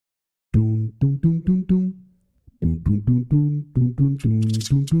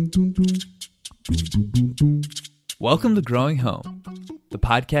Welcome to Growing Home, the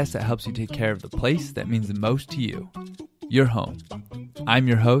podcast that helps you take care of the place that means the most to you, your home. I'm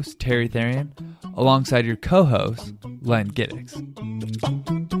your host, Terry Therrien, alongside your co-host, Len Giddix.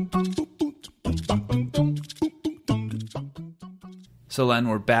 So, Len,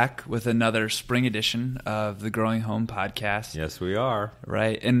 we're back with another spring edition of the Growing Home podcast. Yes, we are.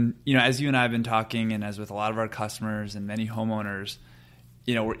 Right. And, as you and I have been talking, and as with a lot of our customers and many homeowners,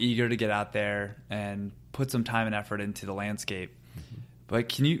 we're eager to get out there and put some time and effort into the landscape. Mm-hmm. But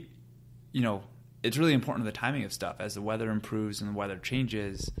can you, it's really important the timing of stuff as the weather improves and the weather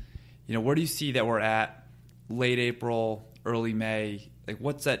changes. Where do you see that we're at late April, early May? Like,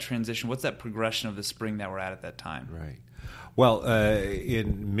 what's that transition? What's that progression of the spring that we're at that time? Right. Well,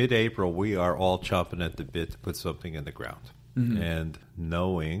 in mid-April, we are all chomping at the bit to put something in the ground. Mm-hmm. And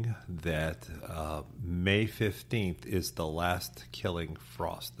knowing that May 15th is the last killing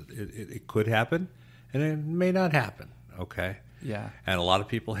frost. It could happen, and it may not happen, okay? Yeah. And a lot of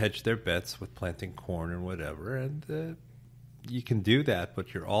people hedge their bets with planting corn and whatever, and you can do that,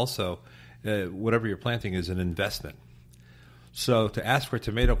 but you're also, whatever you're planting is an investment. So to ask for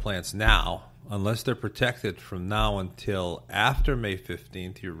tomato plants now, unless they're protected from now until after May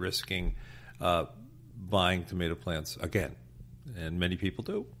 15th, you're risking buying tomato plants again. And many people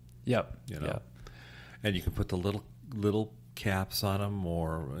do. Yep. Yep. And you can put the little caps on them,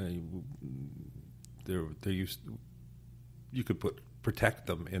 or they're used. You could protect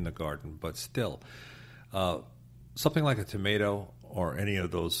them in the garden, but still, something like a tomato or any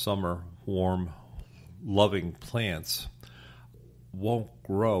of those summer warm, loving plants won't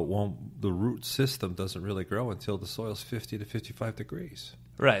grow. The root system doesn't really grow until the soil's 50 to 55 degrees.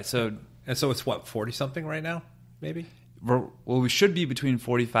 Right. So it's what, 40 something right now, maybe. We should be between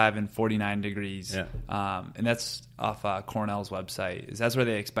 45 and 49 degrees. Yeah. And that's off Cornell's website. That's where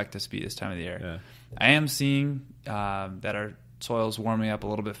they expect us to be this time of the year. Yeah. I am seeing that our soil's warming up a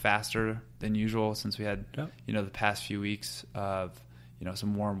little bit faster than usual since we had, the past few weeks of,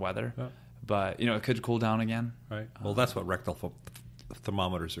 some warm weather. Yeah. But, it could cool down again. Right. Well, that's what rectal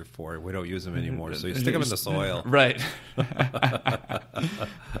thermometers are for. We don't use them anymore. So you stick them in the soil. Right.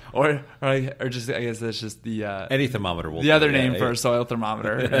 or just, I guess that's just the... any thermometer will the other name for a soil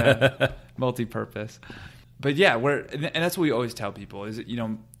thermometer. Multi-purpose. But yeah, and that's what we always tell people is,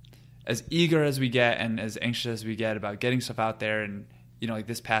 as eager as we get and as anxious as we get about getting stuff out there, and, like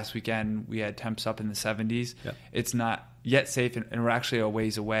this past weekend, we had temps up in the 70s. Yep. It's not yet safe, and we're actually a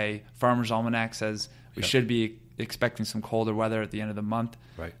ways away. Farmer's Almanac says we should be expecting some colder weather at the end of the month.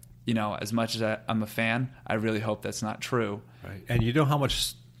 Right. As much as I'm a fan, I really hope that's not true. Right. And you know how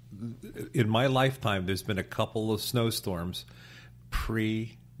much, in my lifetime, there's been a couple of snowstorms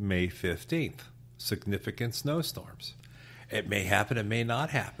pre-May 15th, significant snowstorms. It may happen, it may not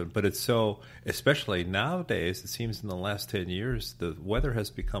happen, but it's so, especially nowadays, it seems in the last 10 years, the weather has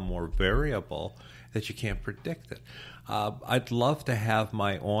become more variable that you can't predict it. I'd love to have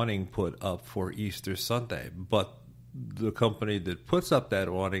my awning put up for Easter Sunday, but the company that puts up that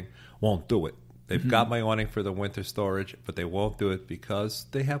awning won't do it. They've got my awning for the winter storage, but they won't do it because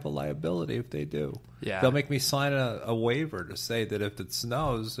they have a liability if they do. Yeah. They'll make me sign a waiver to say that if it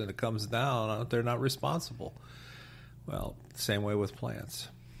snows and it comes down, they're not responsible. Well, same way with plants.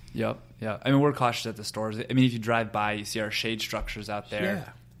 Yep. I mean, we're cautious at the stores. I mean, if you drive by, you see our shade structures out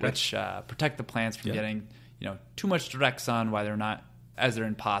there, which protect the plants from getting, too much direct sun while they're not, as they're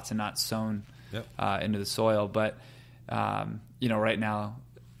in pots and not sown into the soil. But, right now,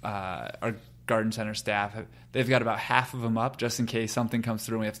 our garden center staff, they've got about half of them up just in case something comes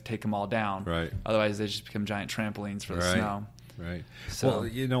through and we have to take them all down. Right. Otherwise, they just become giant trampolines for the snow. Right. So,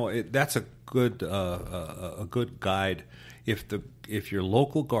 well, that's a good guide. If your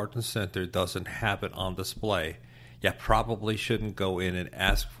local garden center doesn't have it on display, you probably shouldn't go in and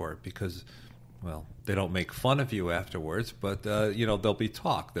ask for it because, well, they don't make fun of you afterwards. But there'll be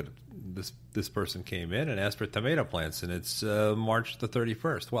talk that this person came in and asked for tomato plants, and it's March the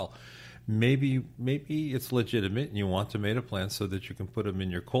 31st. Well, maybe it's legitimate, and you want tomato plants so that you can put them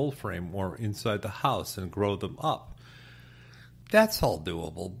in your cold frame or inside the house and grow them up. That's all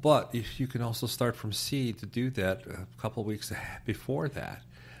doable, but if you can also start from seed to do that a couple of weeks before that,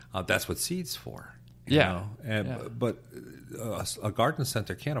 that's what seed's for. But a garden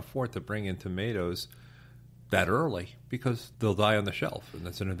center can't afford to bring in tomatoes that early because they'll die on the shelf, and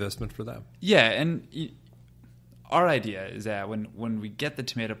that's an investment for them. Yeah, and our idea is that when we get the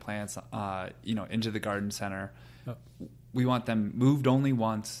tomato plants, into the garden center, we want them moved only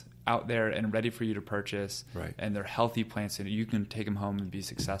once, out there and ready for you to purchase, right. And they're healthy plants and you can take them home and be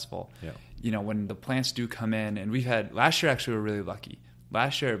successful. Yeah. When the plants do come in, and last year actually we were really lucky.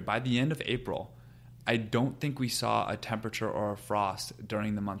 last year, by the end of April, I don't think we saw a temperature or a frost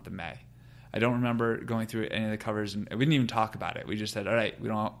during the month of May. I don't remember going through any of the covers, and we didn't even talk about it. We just said, all right, we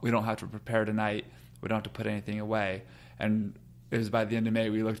don't have to prepare tonight. We don't have to put anything away. And it was by the end of May,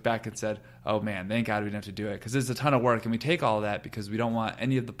 we looked back and said, oh man, thank God we didn't have to do it, because it's a ton of work, and we take all of that because we don't want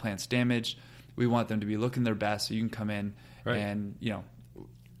any of the plants damaged. We want them to be looking their best, so you can come in and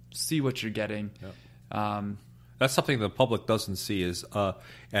see what you're getting. Yep. That's something the public doesn't see is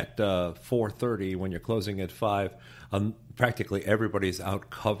at 4:30 when you're closing at 5, practically everybody's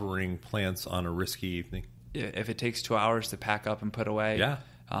out covering plants on a risky evening. If it takes 2 hours to pack up and put away,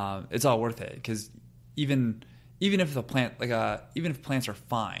 it's all worth it, because even if the plant even if plants are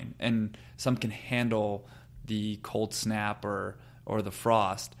fine and some can handle the cold snap or the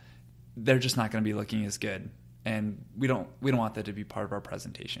frost, they're just not going to be looking as good. And we don't want that to be part of our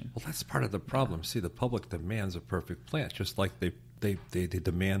presentation. Well, that's part of the problem. See, the public demands a perfect plant, just like they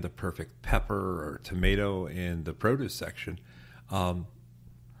demand a perfect pepper or tomato in the produce section.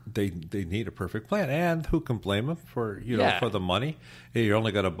 They need a perfect plant, and who can blame them for for the money? You're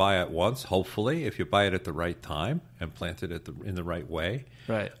only going to buy it once. Hopefully, if you buy it at the right time and plant it in the right way,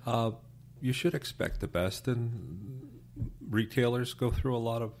 right? You should expect the best, and retailers go through a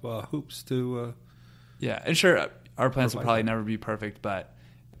lot of hoops to. And sure, our plants will probably never be perfect, but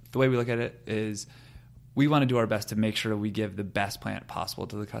the way we look at it is we want to do our best to make sure we give the best plant possible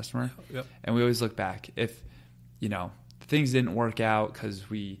to the customer. Yep. And we always look back. If, things didn't work out because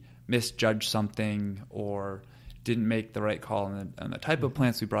we misjudged something or didn't make the right call on the type of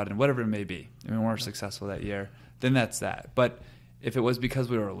plants we brought in, whatever it may be, and we weren't successful that year, then that's that. But if it was because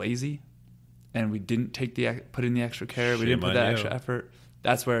we were lazy and we didn't put in the extra care, we didn't put that extra effort,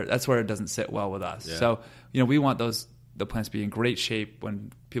 that's where it doesn't sit well with us. Yeah. So, we want the plants to be in great shape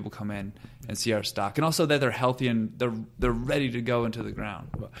when people come in and see our stock, and also that they're healthy and they're ready to go into the ground.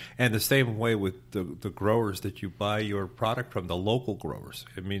 And the same way with the growers that you buy your product from, the local growers.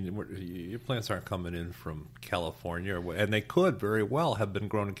 I mean, your plants aren't coming in from California, and they could very well have been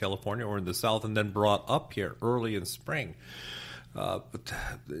grown in California or in the South and then brought up here early in spring. But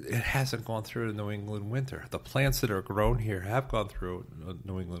it hasn't gone through the New England winter. The plants that are grown here have gone through a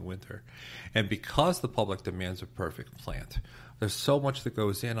New England winter. And because the public demands a perfect plant, there's so much that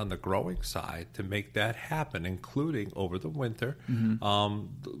goes in on the growing side to make that happen, including over the winter.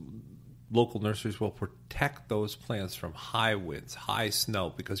 Local nurseries will protect those plants from high winds, high snow,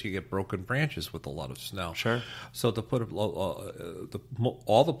 because you get broken branches with a lot of snow. Sure. So to put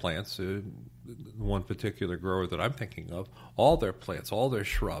all the plants, one particular grower that I'm thinking of, all their plants, all their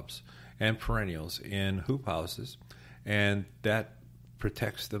shrubs and perennials in hoop houses, and that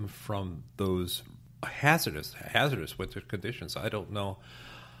protects them from those hazardous winter conditions. I don't know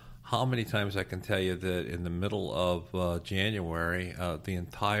how many times I can tell you that in the middle of January, the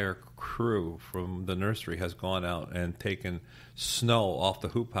entire crew from the nursery has gone out and taken snow off the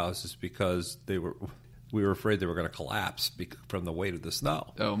hoop houses because we were afraid they were going to collapse from the weight of the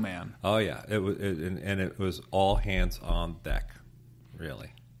snow. Oh man! Oh yeah, it was all hands on deck,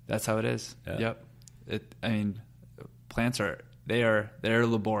 really. That's how it is. Yeah. Yep. Plants they're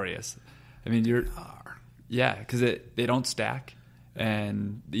laborious. Because they don't stack.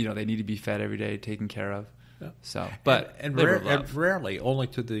 And they need to be fed every day, taken care of. Yeah. So, but and rarely, only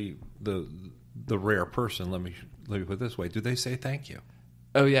to the rare person. Let me put it this way: do they say thank you?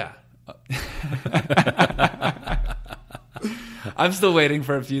 Oh yeah. I'm still waiting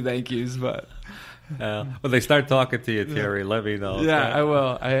for a few thank yous, but when they start talking to you, Terry, let me know. Yeah, I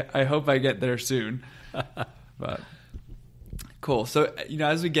will. I hope I get there soon. But cool. So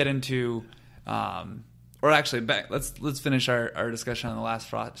as we get into. Or actually, let's finish our discussion on the last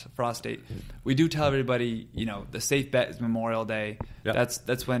frost date. We do tell everybody, the safe bet is Memorial Day. Yep.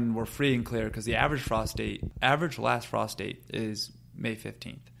 That's when we're free and clear, because the average last frost date is May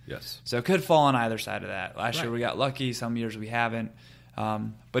 15th. Yes. So it could fall on either side of that. Last year we got lucky. Some years we haven't.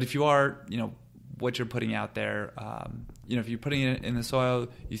 But if you are, what you're putting out there, if you're putting it in the soil,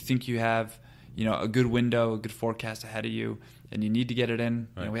 you think you have, a good window, a good forecast ahead of you, and you need to get it in.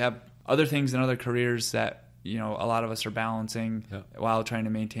 Right. We have other things and other careers that a lot of us are balancing while trying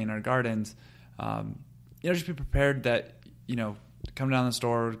to maintain our gardens. Just be prepared that come down the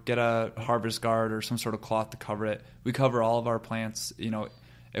store, get a harvest guard or some sort of cloth to cover it. We cover all of our plants.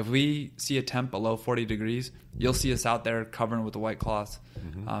 If we see a temp below 40 degrees, you'll see us out there covering with a white cloth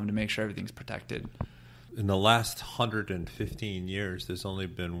to make sure everything's protected. In the last 115 years, there's only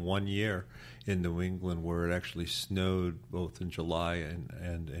been 1 year in New England where it actually snowed both in July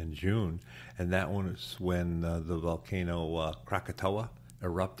and June, and that one is when the volcano Krakatoa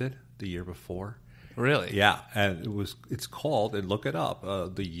erupted the year before, Really? Yeah, and it's called, and look it up,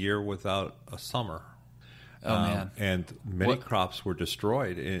 the year without a summer. Oh, man. And many crops were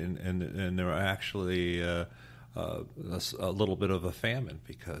destroyed, and there were actually a little bit of a famine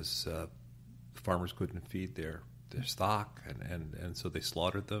because farmers couldn't feed their stock, and so they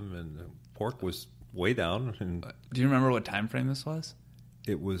slaughtered them, and pork was way down. And do you remember what time frame this was?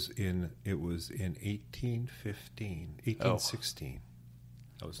 It was in 1816.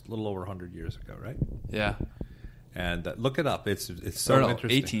 That was a little over 100 years ago, right? Yeah. And look it up. It's so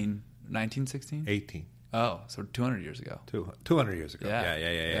interesting. 1916? 18. Oh, so 200 years ago. 200 years ago. Yeah.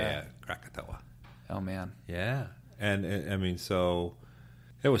 Yeah. Krakatoa. Oh, man. Yeah. And I mean, so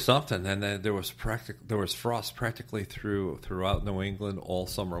it was something. And then there was frost practically throughout New England all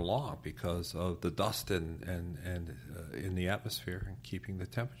summer long because of the dust and in the atmosphere and keeping the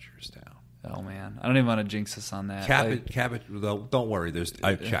temperatures down. Oh, man. I don't even want to jinx us on that. Cabbage, though, don't worry.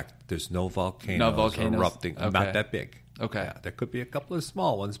 I've checked. There's no volcanoes erupting. Okay. Not that big. Okay. Yeah, there could be a couple of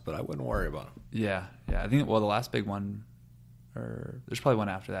small ones, but I wouldn't worry about them. Yeah. I think, the last big one, or there's probably one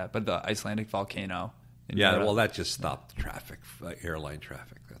after that, but the Icelandic volcano. Yeah, well, that just stopped traffic, airline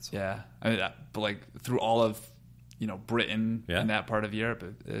traffic. That's all. Yeah. I mean, but through all of, Britain and that part of Europe,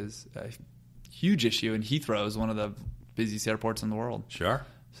 it is a huge issue, and Heathrow is one of the busiest airports in the world. Sure.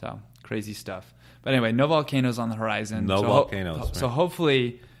 So, crazy stuff. But anyway, no volcanoes on the horizon. No volcanoes. So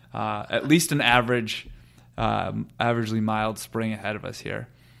hopefully, at least an averagely mild spring ahead of us here.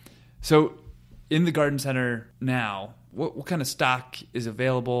 So in the garden center now, what kind of stock is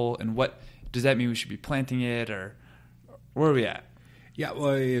available, and what does that mean we should be planting it, or where are we at? Yeah,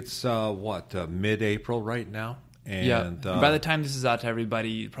 well, it's mid-April right now. And by the time this is out to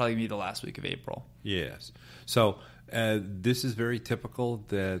everybody, it'll probably be the last week of April. Yes. So this is very typical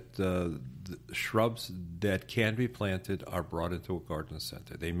that the shrubs that can be planted are brought into a garden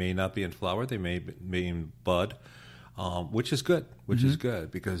center. They may not be in flower. They may be in bud, which is good, is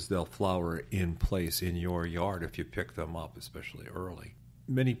good because they'll flower in place in your yard if you pick them up, especially early.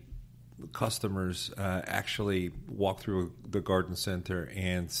 Many customers actually walk through the garden center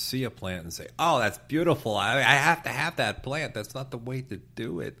and see a plant and say, "Oh, that's beautiful. I have to have that plant." That's not the way to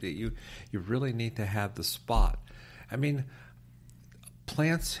do it. You really need to have the spot. I mean,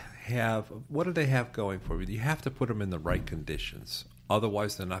 plants what do they have going for you? You have to put them in the right conditions.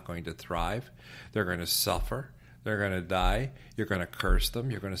 Otherwise, they're not going to thrive. They're going to suffer. They're going to die. You're going to curse them.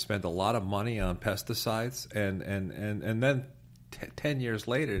 You're going to spend a lot of money on pesticides, and then 10 years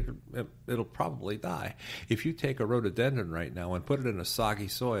later, it'll probably die. If you take a rhododendron right now and put it in a soggy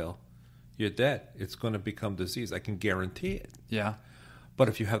soil, you're dead. It's going to become diseased. I can guarantee it. Yeah. But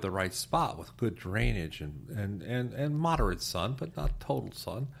if you have the right spot with good drainage and moderate sun, but not total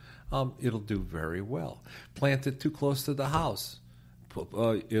sun, it'll do very well. Plant it too close to the house.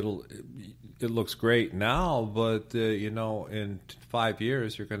 It looks great now, but in 5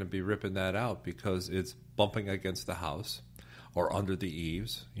 years you're going to be ripping that out because it's bumping against the house or under the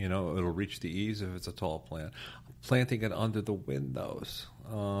eaves. It'll reach the eaves if it's a tall plant. Planting it under the windows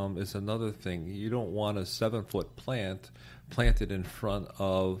is another thing. You don't want a 7-foot plant planted in front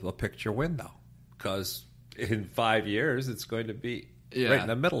of a picture window because in 5 years it's going to be right in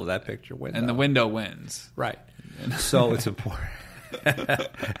the middle of that picture window. And the window wins. Right. So it's important.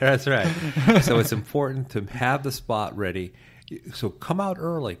 That's right. So it's important to have the spot ready. So come out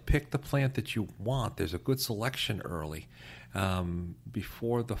early. Pick the plant that you want. There's a good selection early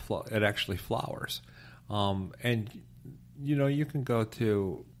before it actually flowers. And you can go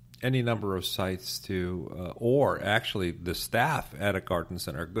to any number of sites or actually the staff at a garden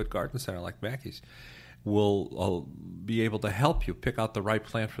center, a good garden center like Mackey's, will be able to help you pick out the right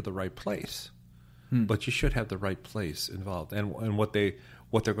plant for the right place. But you should have the right place involved. And what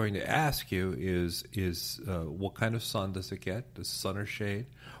they're going to ask you is what kind of sun does it get? Does sun or shade?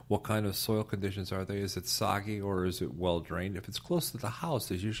 What kind of soil conditions are they? Is it soggy or is it well drained? If it's close to the house,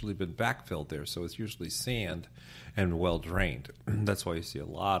 there's usually been backfilled there, so it's usually sand and well drained. That's why you see a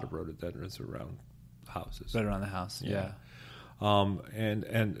lot of rhododendrons around houses. Right around the house, yeah.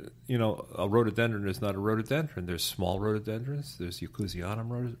 And a rhododendron is not a rhododendron. There's small rhododendrons, there's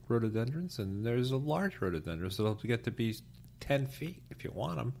Euclusianum rhododendrons, and there's a large rhododendrons that'll get to be 10 feet if you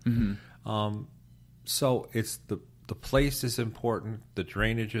want them. Mm-hmm. So it's the place is important, the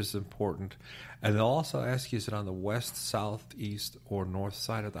drainage is important, and they'll also ask you, is it on the west, south, east, or north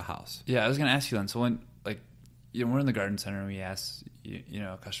side of the house? Yeah, I was going to ask you then. So when we're in the garden center and we ask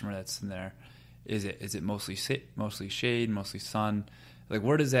a customer that's in there, is it mostly shade, mostly sun? Like,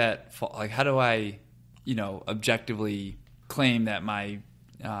 where does that fall? Like, how do I, objectively claim that my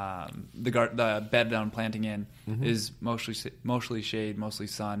the bed that I'm planting in is mostly shade, mostly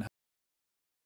sun?